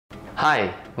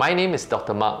Hi, my name is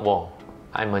Dr. Mark Wong.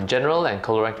 I'm a general and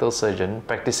colorectal surgeon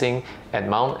practicing at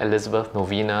Mount Elizabeth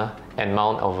Novena and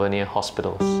Mount Alvernia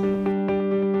hospitals.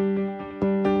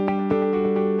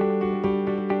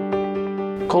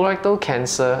 Colorectal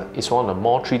cancer is one of the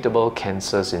more treatable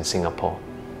cancers in Singapore.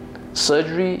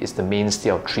 Surgery is the mainstay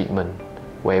of treatment,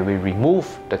 where we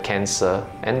remove the cancer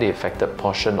and the affected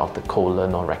portion of the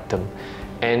colon or rectum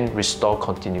and restore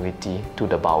continuity to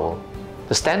the bowel.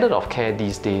 The standard of care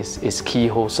these days is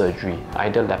keyhole surgery,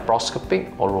 either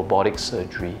laparoscopic or robotic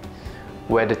surgery,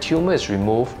 where the tumor is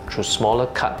removed through smaller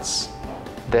cuts,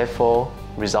 therefore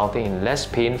resulting in less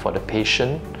pain for the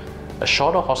patient, a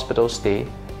shorter hospital stay,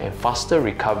 and faster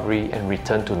recovery and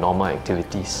return to normal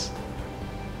activities.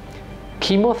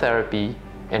 Chemotherapy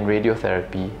and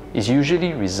radiotherapy is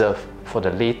usually reserved for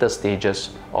the later stages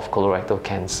of colorectal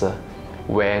cancer,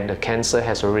 where the cancer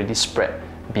has already spread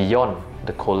beyond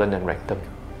the colon and rectum.